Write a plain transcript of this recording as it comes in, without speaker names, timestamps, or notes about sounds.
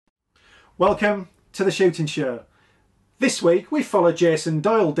Welcome to the shooting show. This week we follow Jason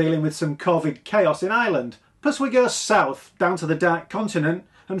Doyle dealing with some COVID chaos in Ireland, plus we go south down to the dark continent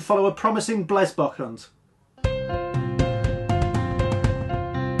and follow a promising blesbuck hunt.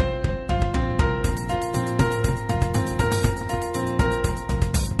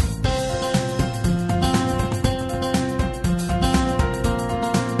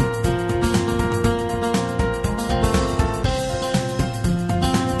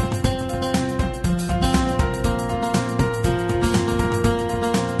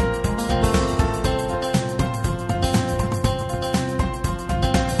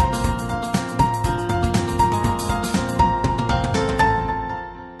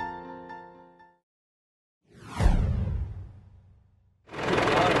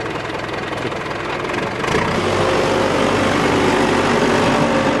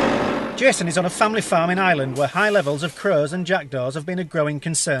 Jason is on a family farm in Ireland where high levels of crows and jackdaws have been a growing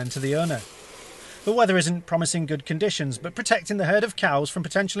concern to the owner. The weather isn't promising good conditions, but protecting the herd of cows from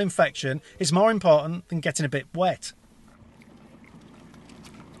potential infection is more important than getting a bit wet.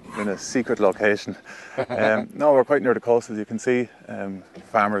 In a secret location. No, we're quite near the coast, as you can see.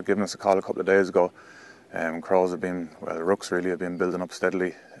 Farmer gave us a call a couple of days ago. Crows have been, well, the rooks really have been building up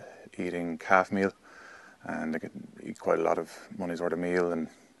steadily, eating calf meal, and they can eat quite a lot of money's worth of meal and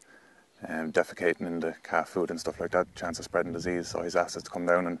defecating in the calf food and stuff like that, chance of spreading disease. So he's asked us to come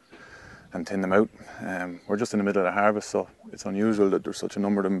down and thin them out. We're just in the middle of the harvest, so it's unusual that there's such a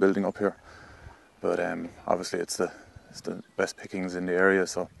number of them building up here. But obviously it's the best pickings in the area,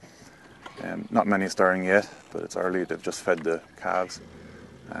 so not many stirring yet, but it's early. They've just fed the calves,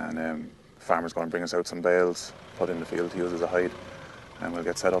 and the farmer's going to bring us out some bales, put in the field to use as a hide, and we'll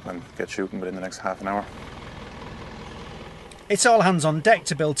get set up and get shooting within the next half an hour. It's all hands on deck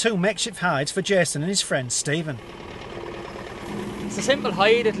to build two makeshift hides for Jason and his friend Stephen. It's a simple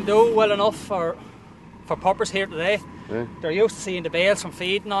hide, it'll do well enough for puppers here today. Yeah. They're used to seeing the bales from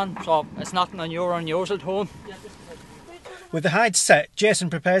feeding on, so it's nothing unusual to them. With the hide set, Jason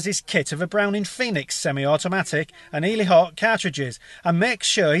prepares his kit of a Browning Phoenix semi-automatic and Ely Hawk cartridges and makes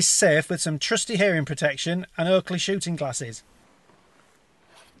sure he's safe with some trusty hearing protection and Oakley shooting glasses.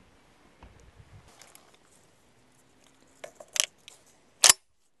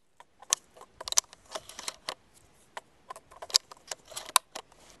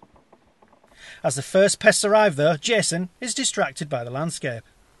 As the first pests arrive though, Jason is distracted by the landscape.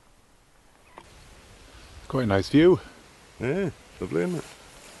 Quite a nice view. Yeah, lovely, isn't it?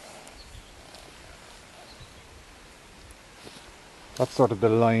 That's sort of the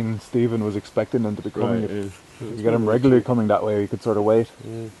line Stephen was expecting them to be coming. Right, if you get them regularly coming that way, you could sort of wait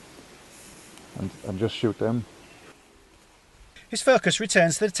and just shoot them. His focus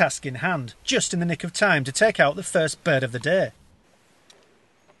returns to the task in hand, just in the nick of time to take out the first bird of the day.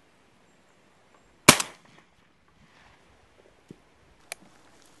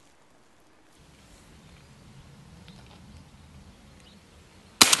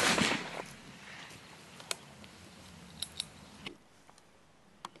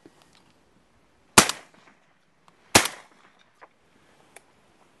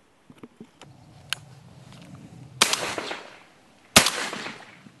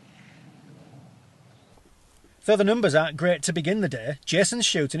 Though the numbers aren't great to begin the day, Jason's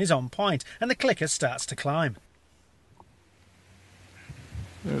shooting is on point and the clicker starts to climb.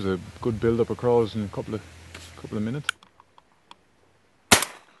 There's a good build-up of crows in a couple of minutes.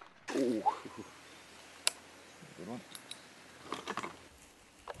 Ooh. Good one.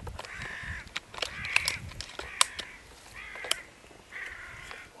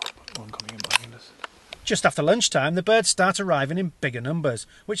 One coming in behind us. Just after lunchtime, the birds start arriving in bigger numbers,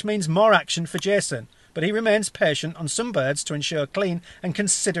 which means more action for Jason, but he remains patient on some birds to ensure clean and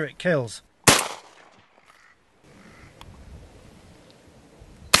considerate kills.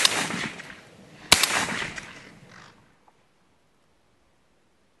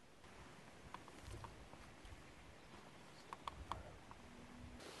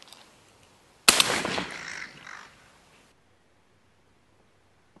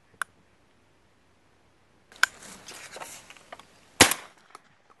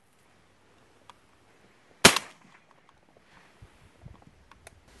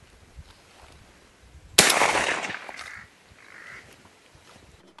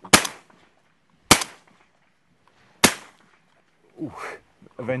 Ooh,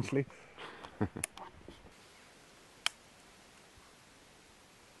 eventually.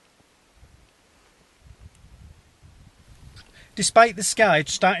 Despite the sky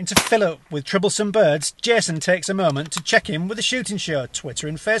starting to fill up with troublesome birds, Jason takes a moment to check in with the Shooting Show Twitter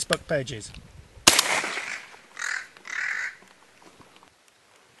and Facebook pages.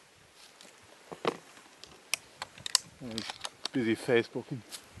 He's busy Facebooking.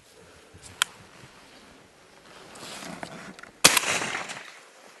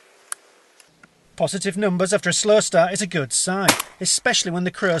 Positive numbers after a slow start is a good sign, especially when the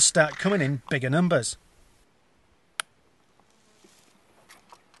crows start coming in bigger numbers.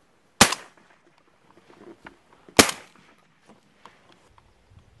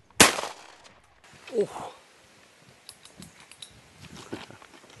 Oh.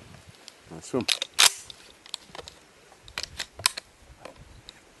 Nice one.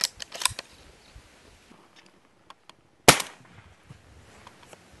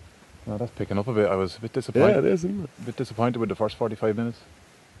 No, that's picking up a bit. I was a bit disappointed. Yeah, it is, isn't it? A bit disappointed with the first 45 minutes.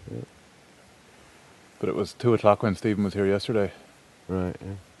 Yeah. But it was 2 o'clock when Stephen was here yesterday. Right,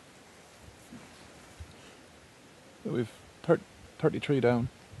 yeah. We've 33 down.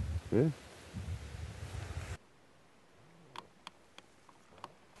 Yeah.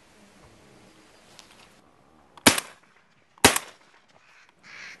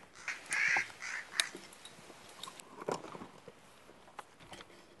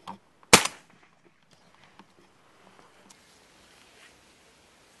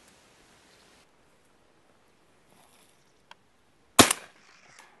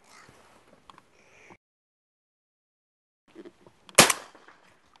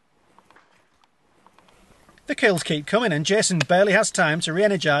 The kills keep coming and Jason barely has time to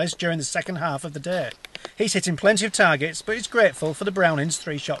re-energise during the second half of the day. He's hitting plenty of targets, but he's grateful for the Browning's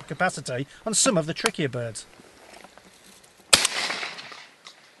 3-shot capacity on some of the trickier birds.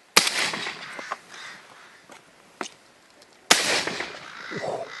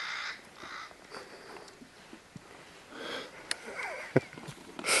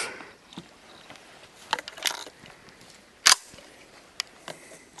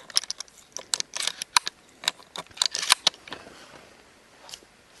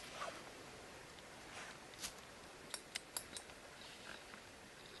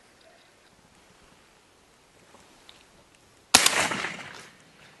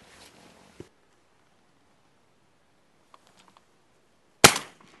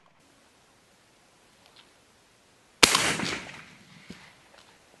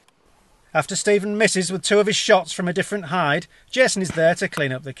 After Stephen misses with 2 of his shots from a different hide, Jason is there to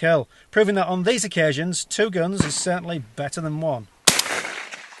clean up the kill, proving that on these occasions 2 guns is certainly better than 1.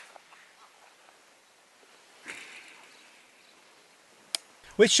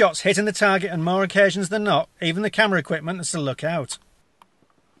 With shots hitting the target on more occasions than not, even the camera equipment has to look out.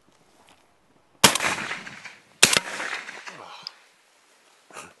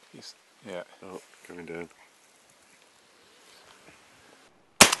 Yeah. Oh, coming down.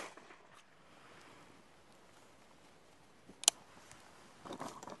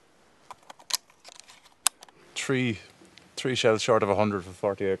 Three shells short of 100 for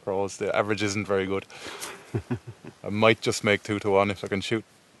 48 crows. The average isn't very good. I might just make 2 to 1 if I can shoot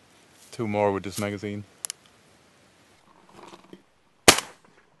 2 more with this magazine.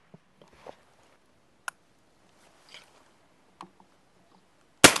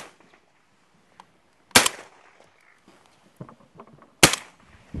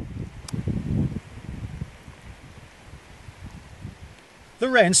 The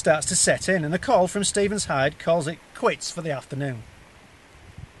rain starts to set in and a call from Stephen's hide calls it quits for the afternoon.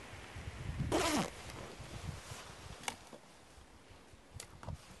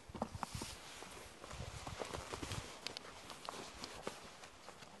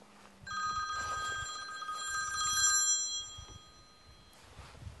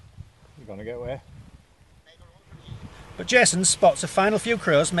 You gonna get away? But Jason spots a final few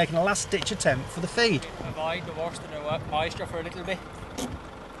crows making a last-ditch attempt for the feed. Avoid the worst of the moisture for a little bit.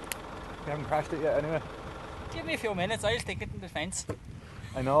 You haven't crashed it yet anyway. Give me a few minutes, I'll stick it in the fence.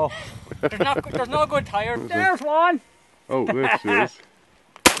 I know. There's no good tire. There's one! Oh, there she is.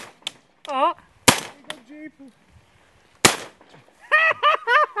 Oh!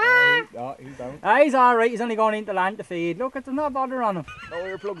 Oh, he's down. He's alright, he's only going into land to feed. Look, there's no bother on him. No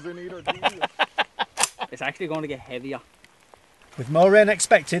earplugs in either. It's actually going to get heavier. With more rain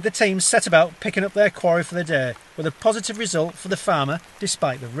expected, the team set about picking up their quarry for the day, with a positive result for the farmer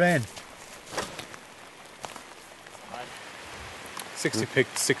despite the rain. 60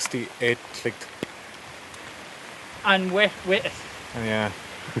 picked, 68 clicked. And wet with it. Yeah.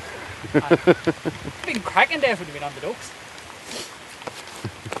 Been cracking there if we'd been on the ducks.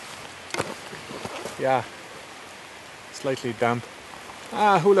 Yeah. Slightly damp.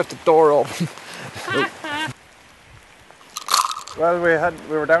 Who left the door open? Well,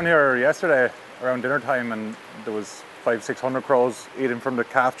 we were down here yesterday around dinner time and there was 500-600 crows eating from the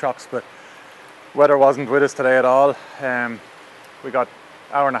calf chocks, but weather wasn't with us today at all. We got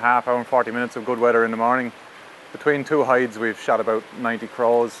hour and 40 minutes of good weather in the morning, between two hides we've shot about 90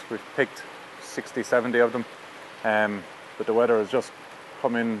 crows. We've picked 60, 70 of them, but the weather has just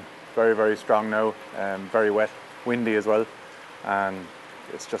come in very, very strong now, very wet, windy as well, and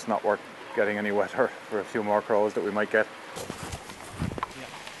it's just not worth getting any wetter for a few more crows that we might get.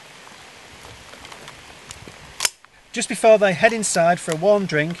 Just before they head inside for a warm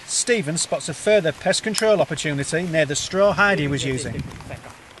drink, Stephen spots a further pest control opportunity near the straw hide he was using.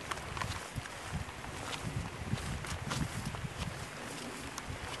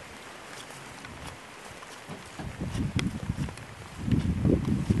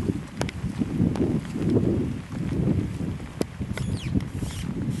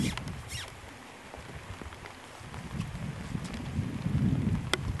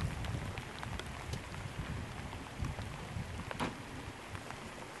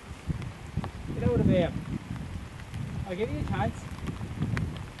 Get out of there. I'll give you a chance.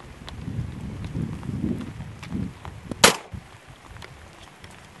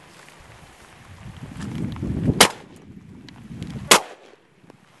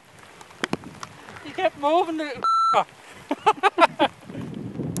 You kept moving the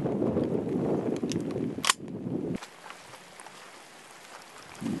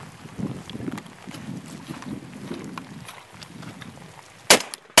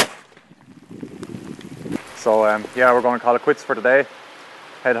So yeah, we're going to call it quits for today.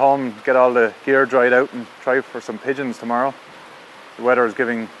 Head home, get all the gear dried out and try for some pigeons tomorrow. The weather is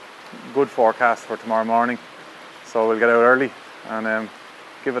giving good forecast for tomorrow morning, so we'll get out early and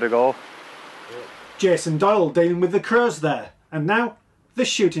give it a go. Jason Doyle dealing with the crows there. And now, the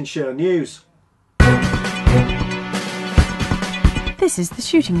shooting show news. This is the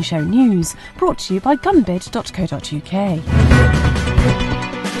Shooting Show News, brought to you by gunbid.co.uk.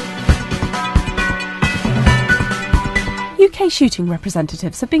 UK shooting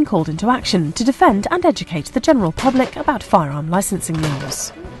representatives have been called into action to defend and educate the general public about firearm licensing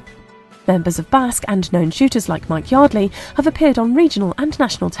laws. Members of BASC and known shooters like Mike Yardley have appeared on regional and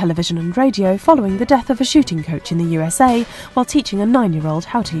national television and radio following the death of a shooting coach in the USA while teaching a 9-year-old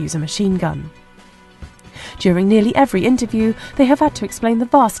how to use a machine gun. During nearly every interview, they have had to explain the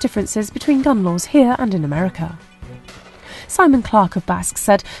vast differences between gun laws here and in America. Simon Clark of BASC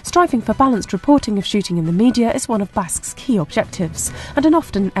said striving for balanced reporting of shooting in the media is one of BASC's key objectives and an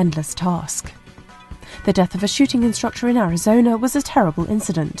often endless task. The death of a shooting instructor in Arizona was a terrible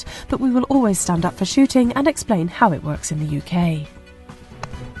incident, but we will always stand up for shooting and explain how it works in the UK.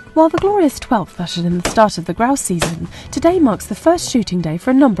 While the glorious 12th ushered in the start of the grouse season, today marks the first shooting day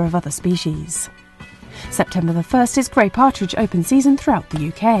for a number of other species. September the 1st is grey partridge open season throughout the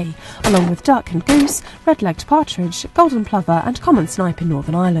UK, along with duck and goose, red-legged partridge, golden plover and common snipe in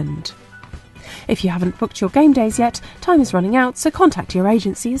Northern Ireland. If you haven't booked your game days yet, time is running out, so contact your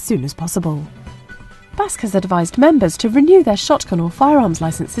agency as soon as possible. BASC has advised members to renew their shotgun or firearms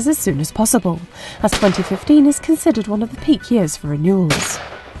licences as soon as possible, as 2015 is considered one of the peak years for renewals.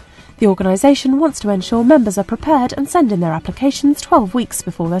 The organisation wants to ensure members are prepared and send in their applications 12 weeks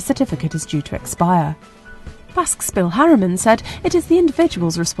before their certificate is due to expire. BASC's Bill Harriman said it is the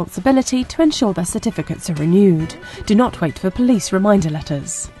individual's responsibility to ensure their certificates are renewed. Do not wait for police reminder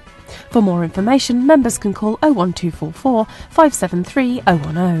letters. For more information, members can call 01244 573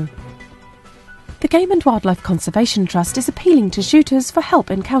 010. The Game and Wildlife Conservation Trust is appealing to shooters for help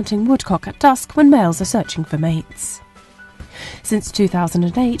in counting woodcock at dusk when males are searching for mates. Since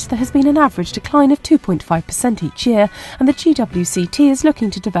 2008, there has been an average decline of 2.5% each year, and the GWCT is looking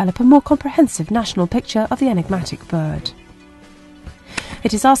to develop a more comprehensive national picture of the enigmatic bird.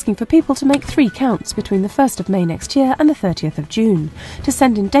 It is asking for people to make 3 counts between the 1st of May next year and the 30th of June, to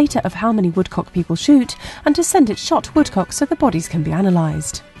send in data of how many woodcock people shoot, and to send it shot woodcock so the bodies can be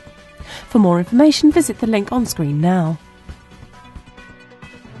analysed. For more information, visit the link on screen now.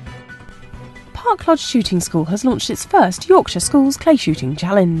 Park Lodge Shooting School has launched its first Yorkshire Schools Clay Shooting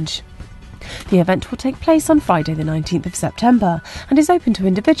Challenge. The event will take place on Friday the 19th of September and is open to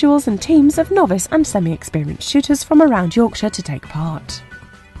individuals and teams of novice and semi-experienced shooters from around Yorkshire to take part.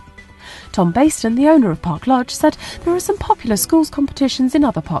 Tom Baston, the owner of Park Lodge, said there are some popular schools competitions in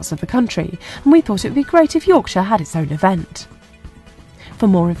other parts of the country, and we thought it would be great if Yorkshire had its own event. For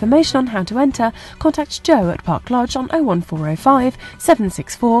more information on how to enter, contact Joe at Park Lodge on 01405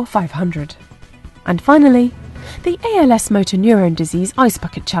 764 500. And finally, the ALS Motor Neurone Disease Ice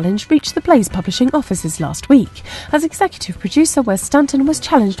Bucket Challenge reached the Blaze Publishing offices last week, as executive producer Wes Stanton was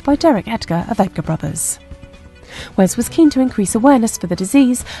challenged by Derek Edgar of Edgar Brothers. Wes was keen to increase awareness for the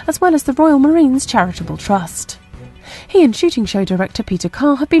disease, as well as the Royal Marines Charitable Trust. He and shooting show director Peter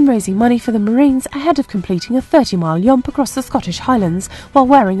Carr have been raising money for the Marines ahead of completing a 30-mile yomp across the Scottish Highlands while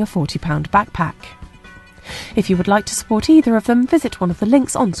wearing a £40 backpack. If you would like to support either of them, visit one of the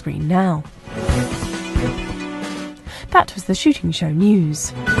links on screen now. That was the Shooting Show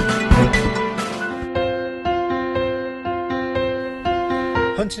News.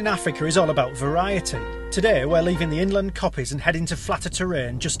 Hunting in Africa is all about variety. Today we're leaving the inland koppies and heading to flatter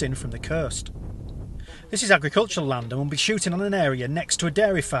terrain just in from the coast. This is agricultural land and we'll be shooting on an area next to a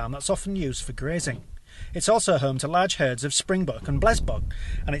dairy farm that's often used for grazing. It's also home to large herds of springbuck and blesbuck,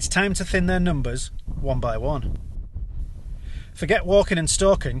 and it's time to thin their numbers one by one. Forget walking and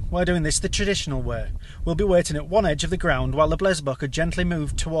stalking, we're doing this the traditional way. We'll be waiting at one edge of the ground while the blesbuck are gently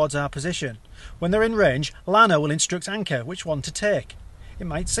moved towards our position. When they're in range, Larno will instruct Anke which one to take. It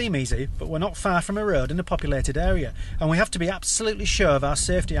might seem easy, but we're not far from a road in a populated area, and we have to be absolutely sure of our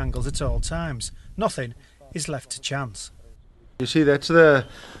safety angles at all times. Nothing is left to chance. You see, that's the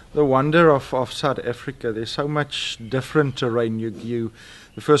wonder of South Africa. There's so much different terrain.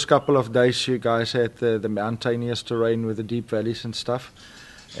 The first couple of days you guys had the mountainous terrain with the deep valleys and stuff.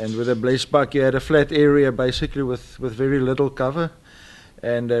 And with the blesbuck you had a flat area basically with very little cover,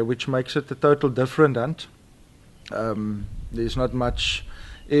 and which makes it a total different hunt. There's not much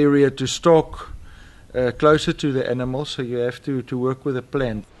area to stalk closer to the animals, so you have to work with a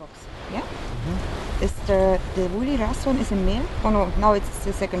plan. Yeah? Mm-hmm. Is the woolly last one is a male? Oh no, now it's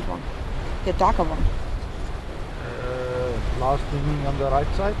the second one, the darker one. Last meaning on the right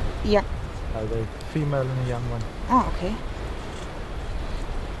side? Yeah. The female and the young one. Ah, okay.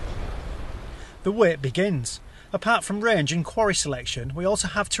 The wait begins. Apart from range and quarry selection, we also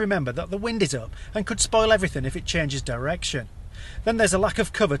have to remember that the wind is up and could spoil everything if it changes direction. Then there's a lack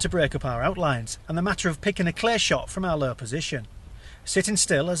of cover to break up our outlines, and the matter of picking a clear shot from our low position. Sitting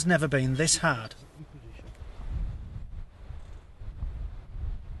still has never been this hard.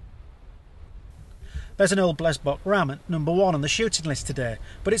 There's an old blesbuck ram at number 1 on the shooting list today,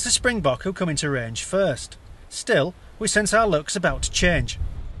 but it's the springbuck who come into range first. Still, we sense our luck's about to change.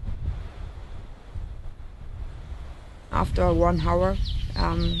 After 1 hour,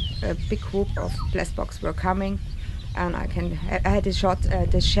 a big group of blesbucks were coming, and I had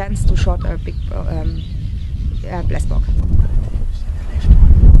the chance to shot a big blesbuck.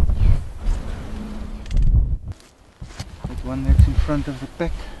 That one that's in front of the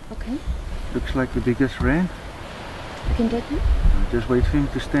pack. Okay. Looks like the biggest ram. I can take him? Just wait for him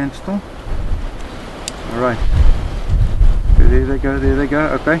to stand still. Alright. Okay, there they go,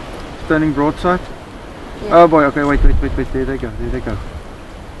 okay. Turning broadside. Yeah. Oh boy, okay, wait, there they go.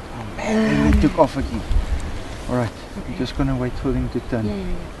 Oh man, they took off again. Alright, okay. I'm just gonna wait for them to turn.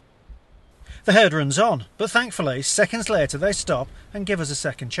 Yeah. The herd runs on, but thankfully, seconds later they stop and give us a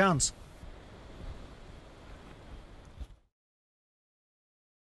second chance.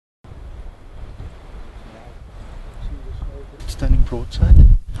 Turning broadside.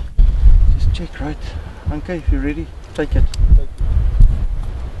 Just check, right? Anke, if you're ready, take it.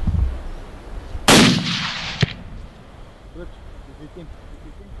 Good.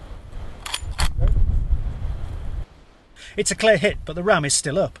 It's a clear hit, but the ram is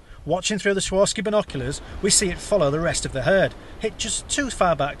still up. Watching through the Swarovski binoculars, we see it follow the rest of the herd. Hit just too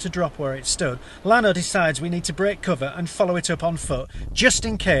far back to drop where it stood, Larno decides we need to break cover and follow it up on foot, just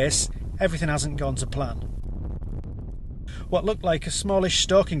in case everything hasn't gone to plan. What looked like a smallish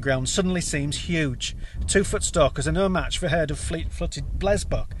stalking ground suddenly seems huge. 2-foot stalkers are no match for a herd of fleet-footed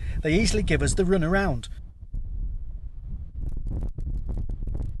blesbuck. They easily give us the run around.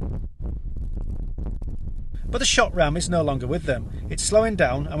 But the shot ram is no longer with them. It's slowing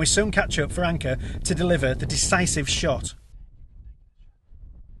down and we soon catch up for Anke to deliver the decisive shot.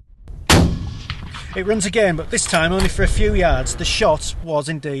 It runs again, but this time only for a few yards. The shot was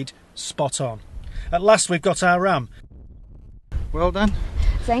indeed spot on. At last we've got our ram. Well done.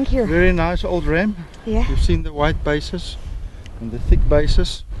 Thank you. Very nice old ram. Yeah. You've seen the white bases and the thick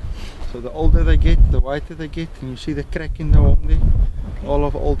bases. So the older they get, the whiter they get, and you see the crack in the horn there. Okay. All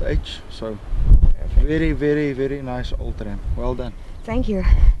of old age. So perfect. Very, very, very nice old ram. Well done. Thank you.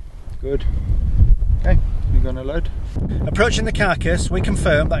 Good. Okay, you're gonna load. Approaching the carcass, we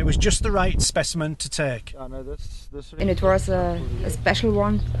confirm that it was just the right specimen to take. No, this and it was a special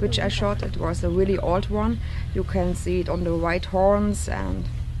one which I shot. It was a really old one. You can see it on the white horns and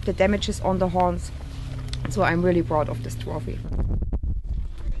the damages on the horns. So I'm really proud of this trophy.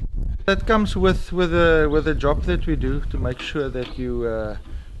 That comes with the job that we do to make sure that you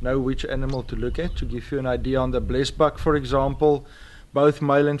know which animal to look at. To give you an idea on the blesbuck, for example, both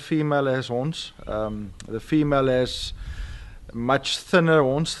male and female has horns. The female has much thinner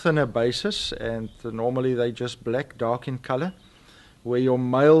horns, thinner bases, and normally they just black, dark in color, where your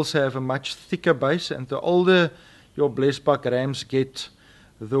males have a much thicker base, and the older your blesbuck rams get,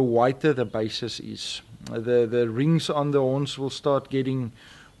 the whiter the basis is. The rings on the horns will start getting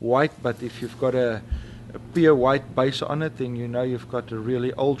white, but if you've got a pure white base on it, then you know you've got a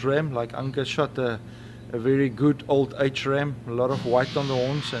really old ram. Like Anke shot a very good old age ram, a lot of white on the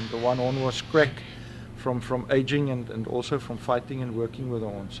horns, and the one horn was cracked from aging and also from fighting and working with the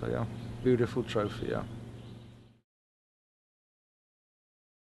horns. So yeah, beautiful trophy, yeah.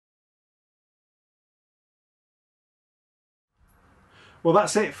 Well,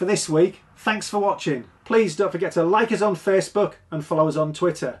 that's it for this week. Thanks for watching. Please don't forget to like us on Facebook and follow us on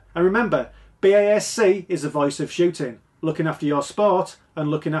Twitter. And remember, BASC is the voice of shooting, looking after your sport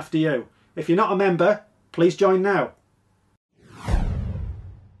and looking after you. If you're not a member, please join now.